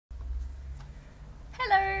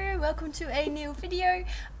welcome to a new video.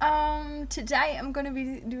 Today I'm going to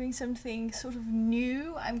be doing something sort of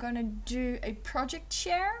new. I'm going to do a project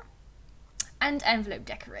share and envelope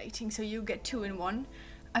decorating, so you'll get two in one.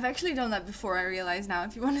 I've actually done that before, I realize now.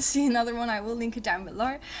 If you want to see another one, I will link it down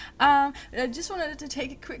below. But I just wanted to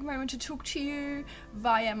take a quick moment to talk to you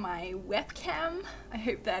via my webcam. I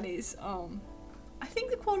hope that is, I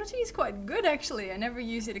think the quality is quite good actually. I never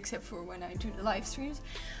use it except for when I do the live streams.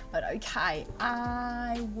 But okay,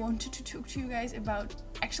 I wanted to talk to you guys about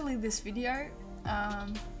actually this video.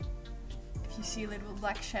 If you see a little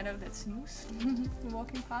black shadow, that's Moose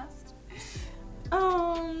walking past.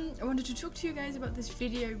 I wanted to talk to you guys about this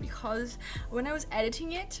video because when I was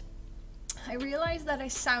editing it, I realized that I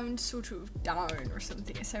sound sort of down or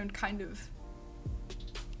something. I sound kind of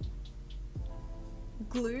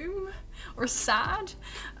gloom or sad.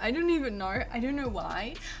 I don't even know. I don't know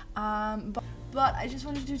why. But I just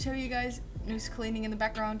wanted to tell you guys, Moose cleaning in the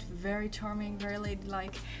background, very charming, very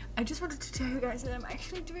ladylike. I just wanted to tell you guys that I'm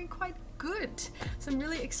actually doing quite good. Some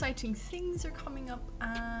really exciting things are coming up.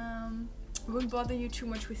 I won't bother you too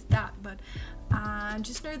much with that, but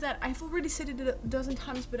just know that I've already said it a dozen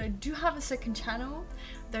times, but I do have a second channel.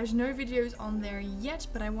 There's no videos on there yet,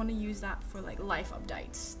 but I want to use that for like live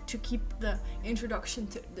updates to keep the introduction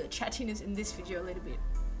to the chattiness in this video a little bit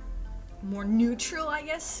more neutral, I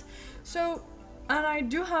guess. So, and I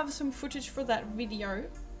do have some footage for that video,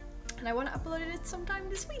 and I want to upload it sometime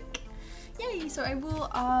this week. Yay! So I will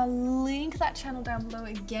link that channel down below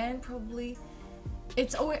again, probably.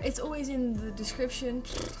 It's always in the description.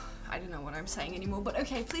 I don't know what I'm saying anymore, but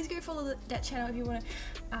okay, please go follow that channel if you want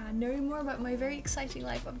to know more about my very exciting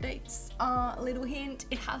life updates. A little hint,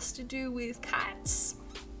 it has to do with cats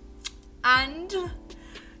and,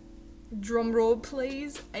 drum roll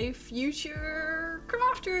please, a future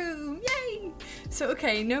craft room. Yay! So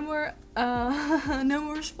okay, no more no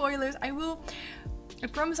more spoilers. I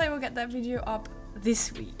promise I will get that video up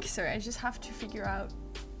this week. So I just have to figure out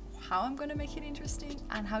how I'm gonna make it interesting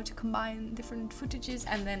and how to combine different footages,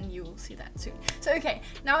 and then you will see that soon. So okay,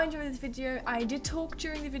 now enjoy this video. I did talk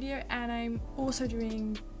during the video and I'm also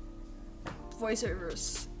doing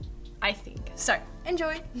voiceovers, I think. So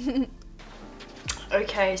enjoy.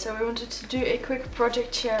 Okay, so we wanted to do a quick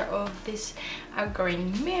project share of this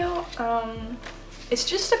outgoing mail. It's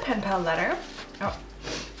just a Penpal letter. Oh,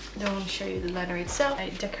 don't want to show you the letter itself.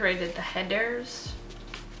 I decorated the headers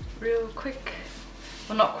real quick.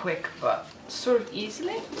 Well, not quick, but sort of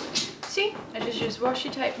easily. See, I just use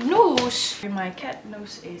washi tape. Nose! My cat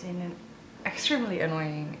Nose is in an extremely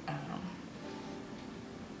annoying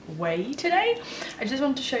way today. I just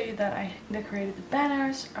want to show you that I decorated the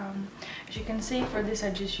banners. As you can see, for this I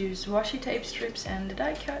just used washi tape strips and the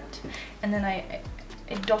die cut, and then I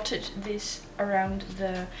dotted this around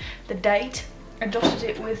the date. I dotted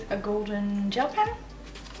it with a golden gel pen.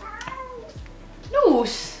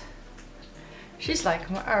 Nose! She's like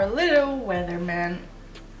our little weatherman.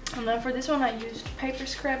 And then for this one I used paper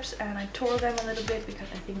scraps and I tore them a little bit because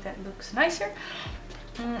I think that looks nicer.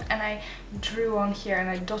 And I drew on here and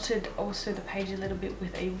I dotted also the page a little bit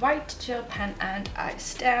with a white gel pen, and I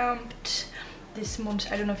stamped this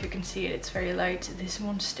monster. I don't know if you can see it, it's very light. This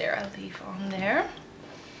monster I leave on there.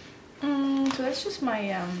 So that's just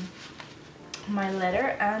my my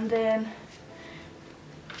letter, and then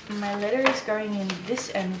my letter is going in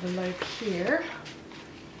this envelope here.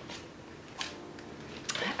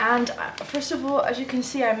 And first of all, as you can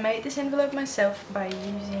see, I made this envelope myself by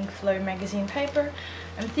using Flow magazine paper.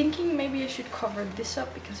 I'm thinking maybe I should cover this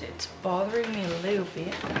up because it's bothering me a little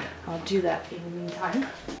bit. I'll do that in the meantime.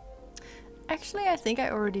 Actually, I think I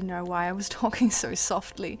already know why I was talking so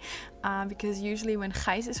softly. Because usually when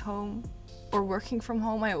Gijs is home or working from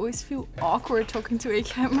home, I always feel awkward talking to a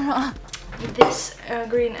camera. This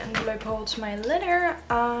green envelope holds my letter.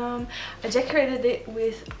 I decorated it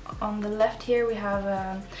with, on the left here we have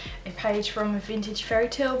a page from a vintage fairy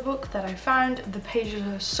tale book that I found. The pages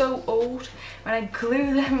are so old, when I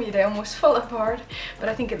glue them they almost fall apart, but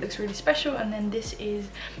I think it looks really special. And then this is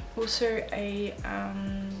also a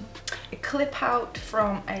clip out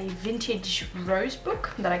from a vintage rose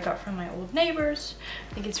book that I got from my old neighbors.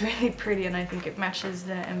 I think it's really pretty and I think it matches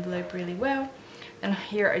the envelope really well. And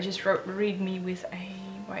here I just wrote "read me" with a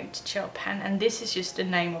white gel pen, and this is just the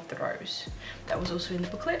name of the rose that was also in the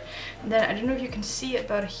booklet. And then I don't know if you can see it,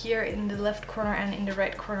 but here in the left corner and in the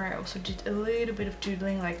right corner I also did a little bit of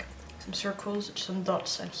doodling, like some circles, some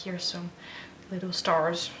dots, and here some little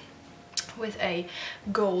stars with a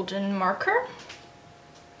golden marker.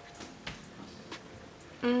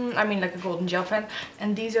 I mean like a golden gel pen.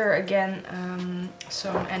 And these are again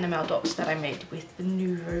some enamel dots that I made with the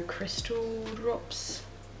Nouveau crystal drops.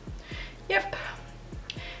 Yep.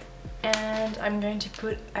 And I'm going to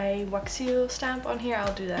put a wax seal stamp on here.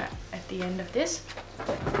 I'll do that at the end of this.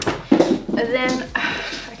 And then,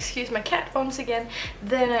 excuse my cat once again,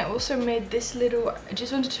 then I also made this little, I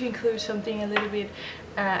just wanted to include something a little bit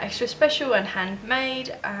extra special and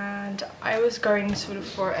handmade, and I was going sort of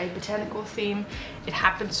for a botanical theme. It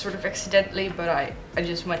happened sort of accidentally, but I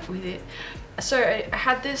just went with it. So I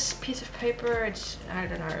had this piece of paper, I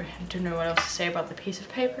don't know what else to say about the piece of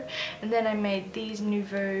paper, and then I made these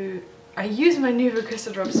I used my Nuvo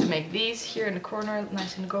crystal drops to make these here in the corner,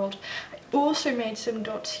 nice and gold. I also made some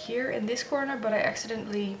dots here in this corner, but I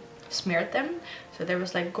accidentally smeared them. So there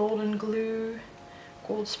was like golden glue,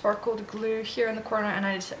 gold sparkled glue here in the corner, and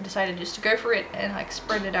I decided just to go for it and like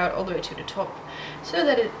spread it out all the way to the top, so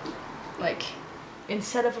that it, like,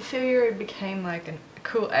 instead of a failure, it became like a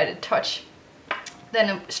cool added touch. Then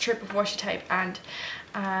a strip of washi tape, and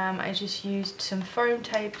I just used some foam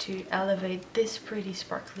tape to elevate this pretty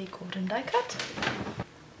sparkly golden die cut.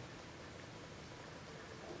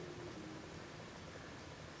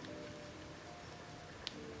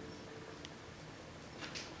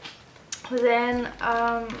 Then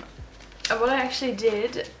what I actually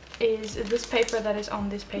did is this paper that is on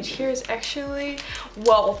this page here is actually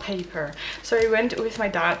wallpaper. So I went with my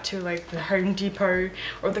dad to like the Home Depot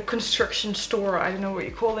or the construction store, I don't know what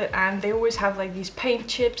you call it, and they always have like these paint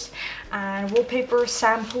chips and wallpaper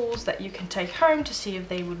samples that you can take home to see if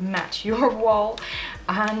they would match your wall.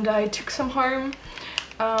 And I took some home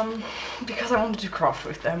because I wanted to craft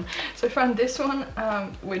with them. So I found this one,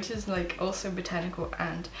 which is like also botanical,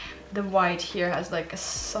 and the white here has like a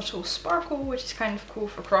subtle sparkle, which is kind of cool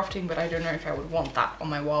for crafting, but I don't know if I would want that on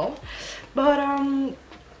my wall. But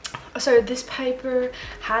so this paper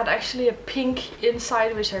had actually a pink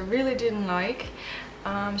inside, which I really didn't like.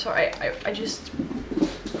 So I just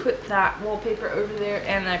put that wallpaper over there,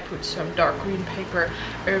 and I put some dark green paper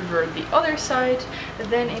over the other side. And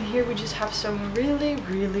then in here we just have some really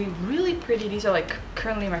pretty, these are like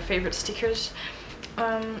currently my favorite stickers,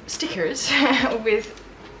 with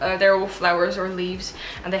they're all flowers or leaves,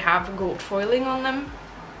 and they have gold foiling on them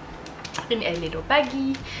in a little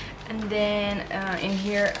baggie. And then in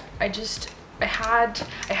here I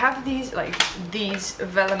have these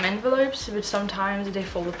vellum envelopes, but sometimes they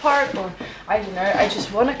fall apart, or I don't know, I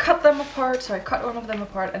just want to cut them apart. So I cut one of them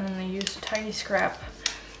apart, and then I used a tiny scrap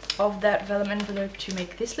of that vellum envelope to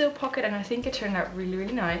make this little pocket, and I think it turned out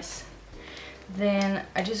really nice. Then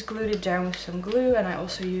I just glued it down with some glue, and I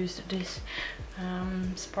also used this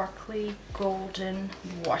sparkly golden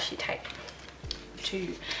washi tape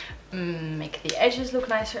to make the edges look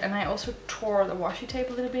nicer. And I also tore the washi tape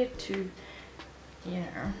a little bit to, you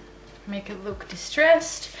know, make it look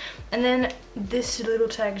distressed. And then this little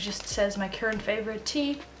tag just says my current favorite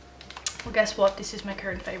tea. Well, guess what? This is my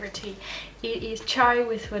current favorite tea. It is chai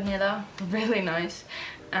with vanilla, really nice.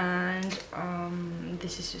 And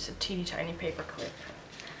this is just a teeny tiny paper clip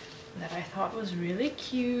that I thought was really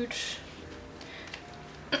cute.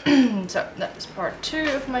 So that's part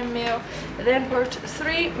 2 of my mail. And then part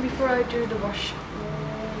 3, before I do the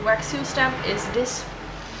wax seal stamp, is this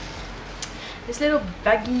little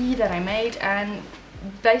baggie that I made. And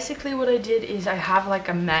basically what I did is I have like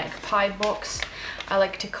a magpie box. I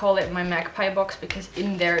like to call it my magpie box because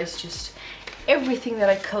in there is just everything that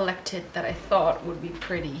I collected that I thought would be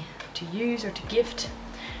pretty to use or to gift.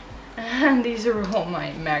 And these are all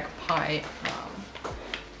my magpie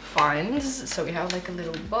finds. So we have like a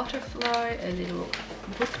little butterfly, a little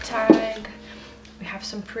book tag, we have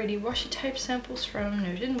some pretty washi tape samples from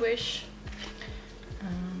Note and Wish, a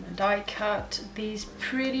die cut, these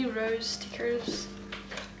pretty rose stickers.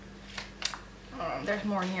 There's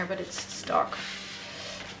more in here, but it's stuck.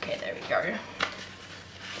 Okay, there we go.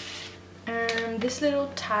 And this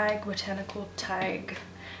little tag, botanical tag.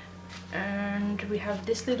 And we have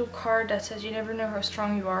this little card that says you never know how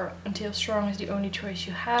strong you are until strong is the only choice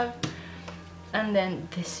you have. And then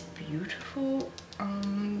this beautiful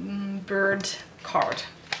bird card.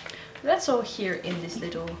 That's all here in this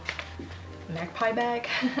little magpie bag.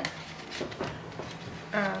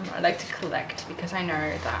 I like to collect because I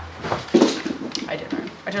know that, I don't know,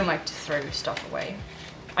 I don't like to throw stuff away.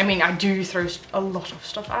 I mean, I do throw a lot of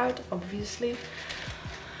stuff out, obviously,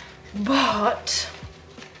 but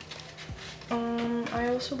I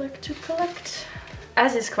also like to collect,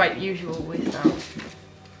 as is quite usual with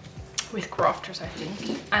crafters, I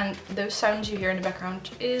think. And those sounds you hear in the background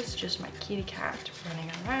is just my kitty cat running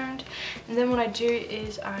around. And then what I do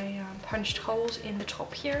is I punched holes in the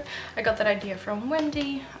top here. I got that idea from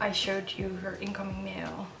Wendy. I showed you her incoming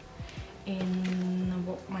mail in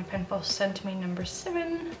what my pen pal sent me, number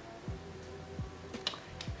 7.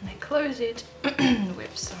 And I close it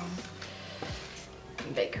with some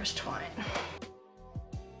baker's twine.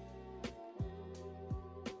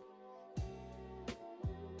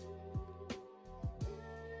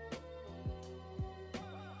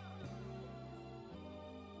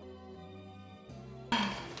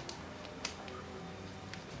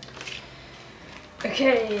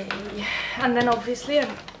 Okay, and then obviously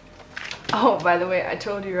oh, by the way, I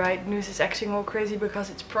told you, right, Noose is acting all crazy because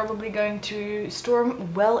it's probably going to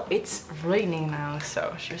storm. Well, it's raining now,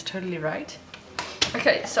 so she was totally right.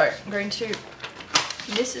 Okay, so I'm going to,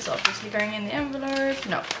 this is obviously going in the envelope.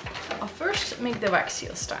 No, I'll first make the wax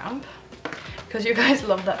seal stamp because you guys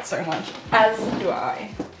love that so much, as do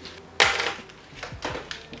I.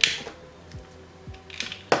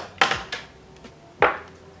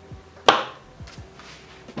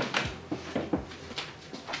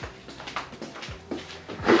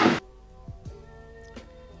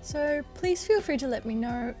 So please feel free to let me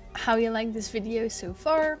know how you like this video so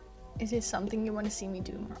far. Is this something you want to see me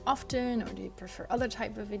do more often, or do you prefer other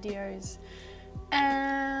type of videos?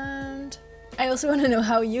 And I also want to know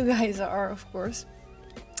how you guys are, of course.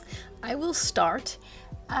 I will start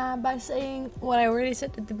by saying what I already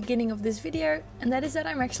said at the beginning of this video, and that is that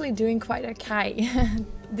I'm actually doing quite okay.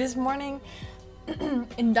 This morning,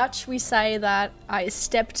 in Dutch we say that I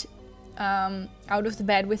stepped out of the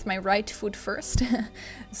bed with my right foot first.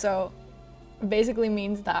 So basically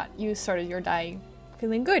means that you started your day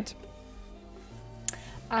feeling good.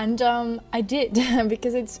 And I did,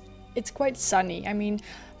 because it's quite sunny. I mean,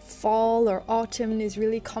 fall or autumn is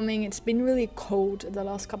really coming. It's been really cold the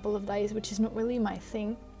last couple of days, which is not really my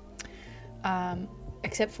thing.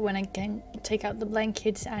 Except for when I can take out the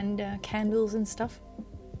blankets and candles and stuff.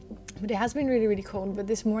 But it has been really, really cold. But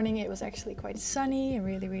this morning it was actually quite sunny and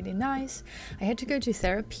really, really nice. I had to go to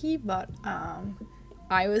therapy, but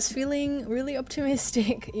I was feeling really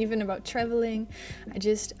optimistic even about traveling. I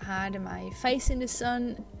just had my face in the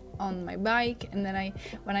sun on my bike, and then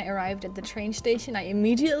when I arrived at the train station, I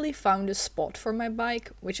immediately found a spot for my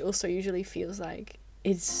bike, which also usually feels like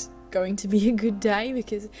it's going to be a good day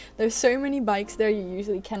because there's so many bikes there, you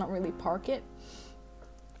usually cannot really park it.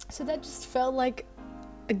 So that just felt like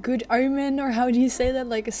a good omen, or how do you say that,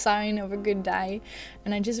 like a sign of a good day.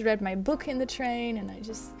 And I just read my book in the train, and I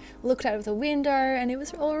just looked out of the window, and it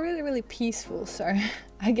was all really, really peaceful. So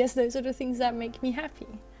I guess those are the things that make me happy.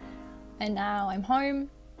 And now I'm home.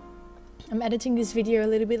 I'm editing this video a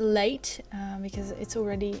little bit late because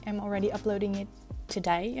I'm already uploading it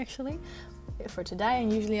today, actually, for today.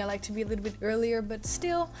 And usually I like to be a little bit earlier, but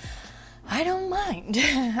still, I don't mind.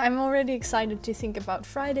 I'm already excited to think about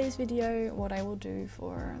Friday's video, what I will do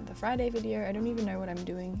for the Friday video. I don't even know what I'm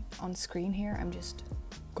doing on screen here. I'm just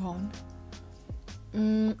gone.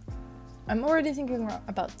 I'm already thinking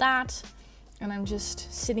about that, and I'm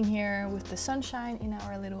just sitting here with the sunshine in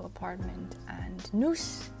our little apartment and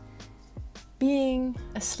Noose being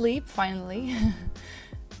asleep finally.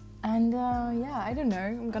 And yeah, I don't know.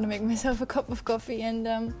 I'm gonna make myself a cup of coffee,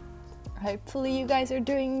 and hopefully you guys are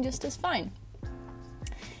doing just as fine.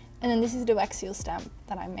 And then this is the wax seal stamp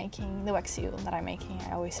that I'm making. The wax seal that I'm making,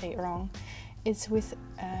 I always say it wrong. It's with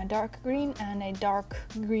dark green and a dark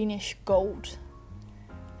greenish gold.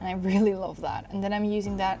 And I really love that. And then I'm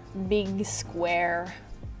using that big square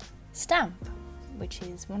stamp, which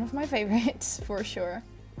is one of my favorites for sure.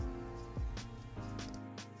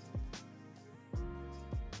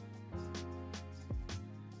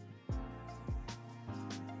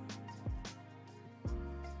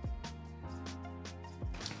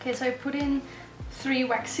 Okay, so I put in 3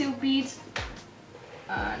 wax seal beads,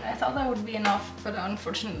 and I thought that would be enough, but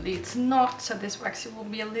unfortunately it's not, so this wax seal will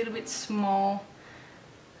be a little bit small,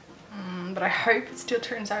 but I hope it still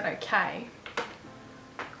turns out okay.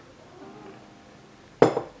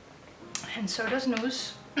 And so does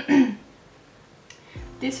Noose.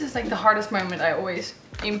 This is like the hardest moment.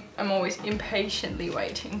 I'm always impatiently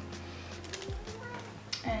waiting.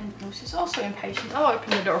 And Noose is also impatient. I'll open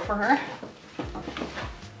the door for her.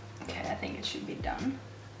 I think it should be done.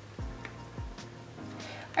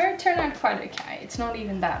 It turned out quite okay. It's not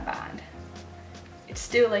even that bad. It's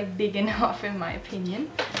still like big enough in my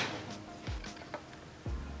opinion.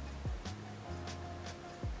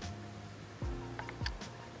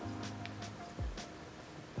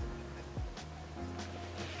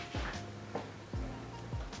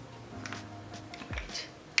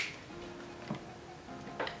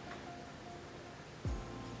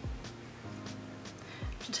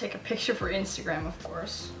 Take a picture for Instagram, of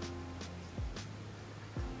course.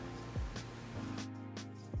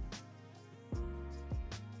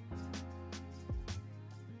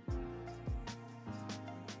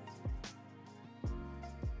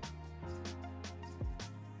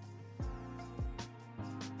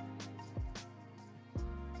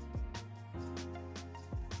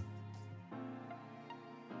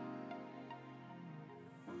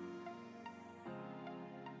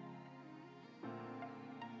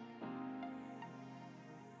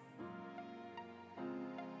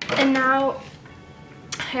 And now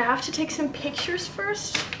I have to take some pictures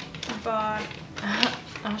first, but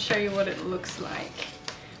I'll show you what it looks like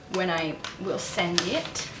when I will send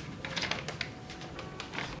it.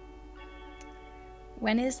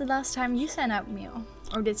 When is the last time you sent out mail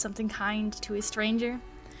or did something kind to a stranger?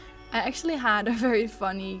 I actually had a very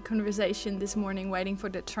funny conversation this morning waiting for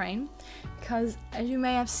the train, because as you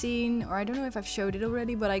may have seen, or I don't know if I've showed it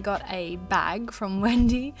already, but I got a bag from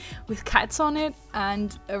Wendy with cats on it,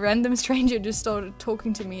 and a random stranger just started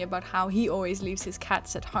talking to me about how he always leaves his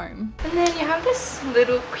cats at home. And then you have this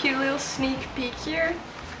little cute little sneak peek here,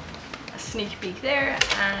 a sneak peek there,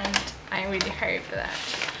 and I really hope that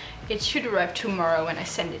it should arrive tomorrow when I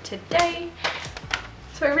send it today.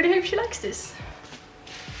 So I really hope she likes this.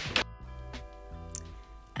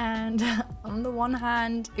 And on the one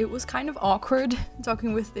hand, it was kind of awkward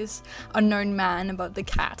talking with this unknown man about the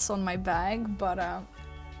cats on my bag, but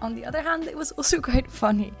on the other hand, it was also quite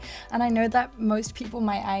funny. And I know that most people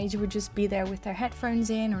my age would just be there with their headphones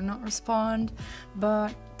in or not respond,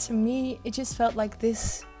 but to me, it just felt like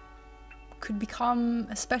this could become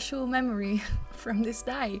a special memory from this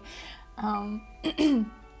day.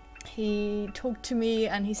 He talked to me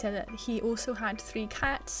and he said that he also had 3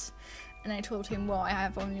 cats. And I told him, well, I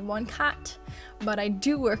have only 1 cat, but I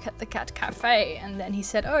do work at the cat cafe. And then he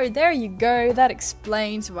said, oh, there you go. That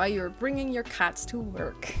explains why you're bringing your cats to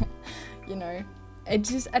work. You know, it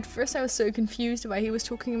just, at first I was so confused why he was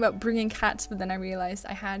talking about bringing cats, but then I realized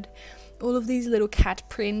I had all of these little cat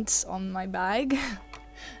prints on my bag.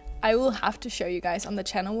 I will have to show you guys on the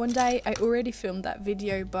channel one day. I already filmed that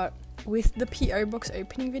video, but with the PO box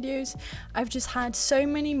opening videos, I've just had so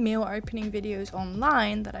many mail opening videos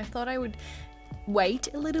online that I thought I would wait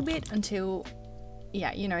a little bit until,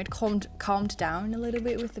 yeah, you know, it calmed down a little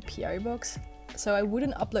bit with the PO box. So I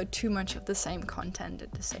wouldn't upload too much of the same content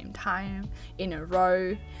at the same time in a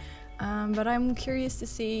row. But I'm curious to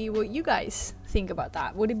see what you guys think about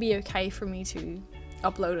that. Would it be okay for me to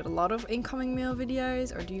upload a lot of incoming mail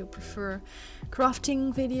videos, or do you prefer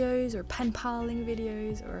crafting videos or pen paling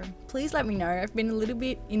videos? Or please let me know. I've been a little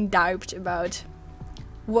bit in doubt about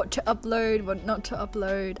what to upload, what not to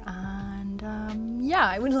upload, and yeah,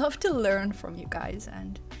 I would love to learn from you guys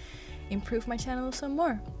and improve my channel some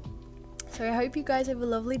more. So I hope you guys have a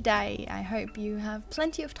lovely day. I hope you have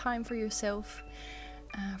plenty of time for yourself,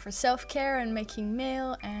 for self-care and making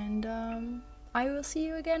mail, and I will see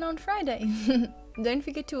you again on Friday. Don't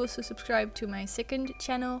forget to also subscribe to my second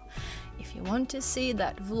channel if you want to see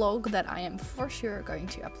that vlog that I am for sure going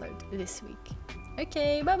to upload this week.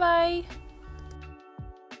 Okay, bye bye!